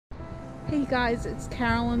Hey guys, it's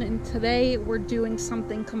Carolyn, and today we're doing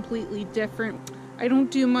something completely different. I don't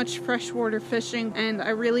do much freshwater fishing, and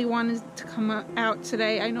I really wanted to come out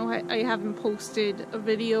today. I know I haven't posted a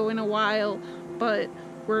video in a while, but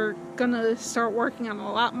we're gonna start working on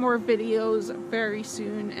a lot more videos very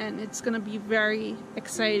soon, and it's gonna be very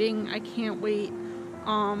exciting. I can't wait.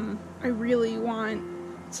 I really want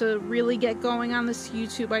to really get going on this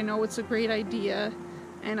YouTube. I know it's a great idea,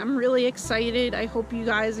 and I'm really excited. I hope you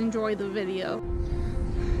guys enjoy the video.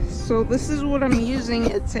 So this is what I'm using.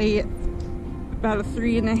 It's about a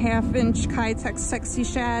 3.5 inch Kitech Sexy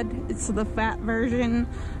Shad. It's the fat version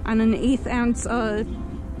on an 1/8 ounce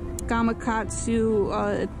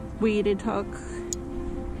Gamakatsu weighted hook.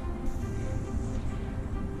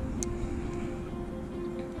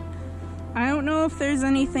 I don't know if there's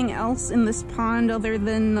anything else in this pond other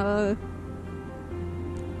than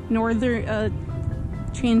northern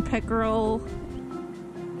chain pickerel,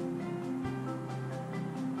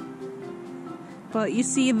 but you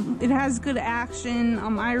see it has good action.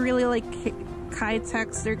 I really like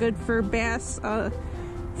Kitechs. They're good for bass,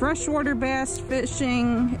 freshwater bass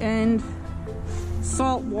fishing, and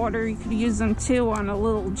saltwater. You could use them too on a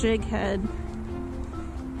little jig head.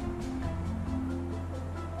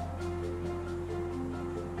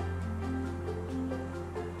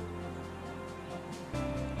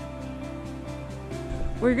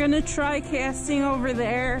 We're gonna try casting over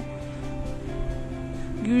there.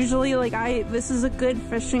 Usually, this is a good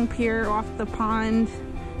fishing pier off the pond.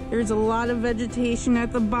 There's a lot of vegetation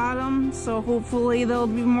at the bottom, so hopefully there'll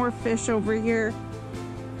be more fish over here.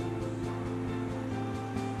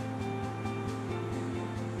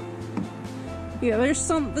 Yeah, there's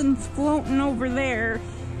something floating over there.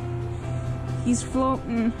 He's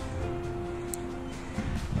floating.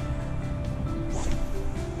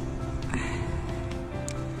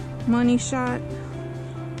 Money shot.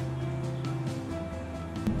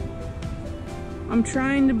 I'm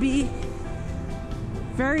trying to be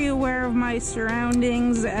very aware of my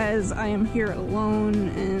surroundings as I am here alone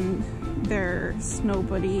and there's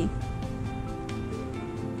nobody.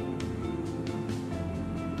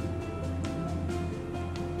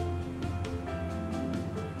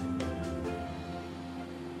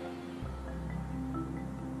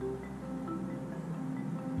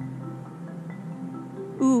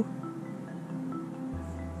 Ooh.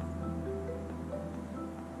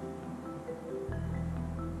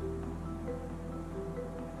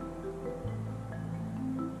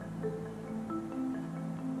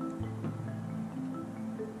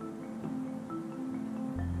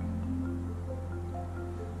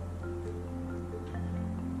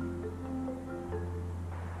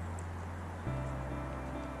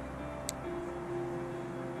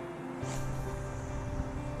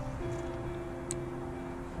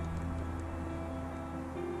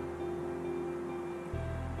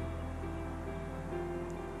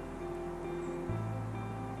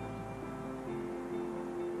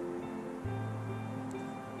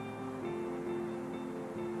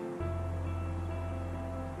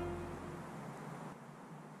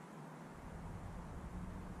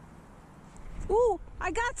 Ooh,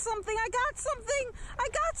 I got something, I got something, I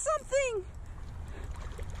got something.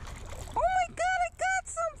 Oh my God, I got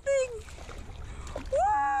something.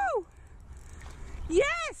 Woo!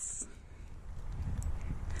 Yes!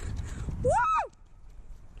 Woo!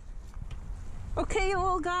 Okay,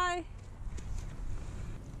 little guy.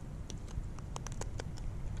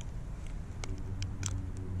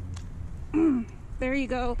 There you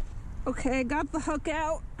go. Okay, I got the hook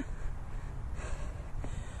out.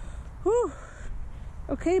 Whew.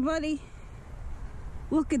 Okay, buddy.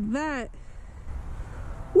 Look at that.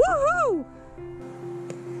 Woohoo!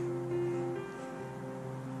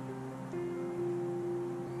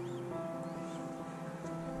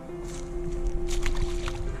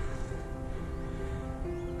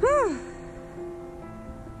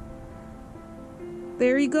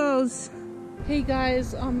 There he goes. Hey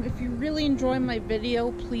guys, if you really enjoy my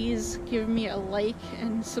video, please give me a like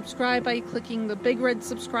and subscribe by clicking the big red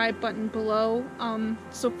subscribe button below.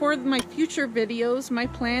 So for my future videos, my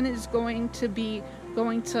plan is going to be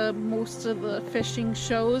going to most of the fishing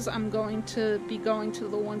shows. I'm going to be going to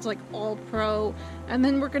the ones like All Pro, and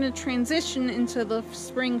then we're going to transition into the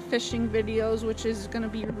spring fishing videos, which is going to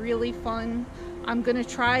be really fun. I'm going to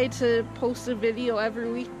try to post a video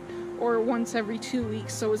every week or once every 2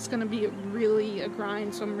 weeks, so it's gonna be really a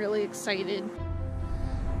grind, so I'm really excited.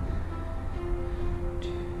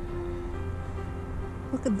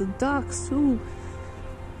 Look at the ducks, ooh.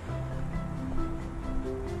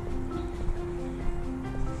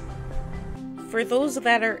 For those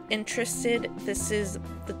that are interested, this is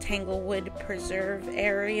the Tanglewood Preserve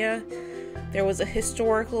area. There was a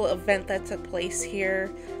historical event that took place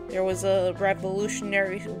here. There was a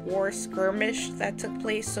Revolutionary War skirmish that took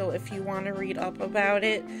place, so if you want to read up about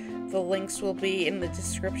it, the links will be in the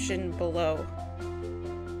description below.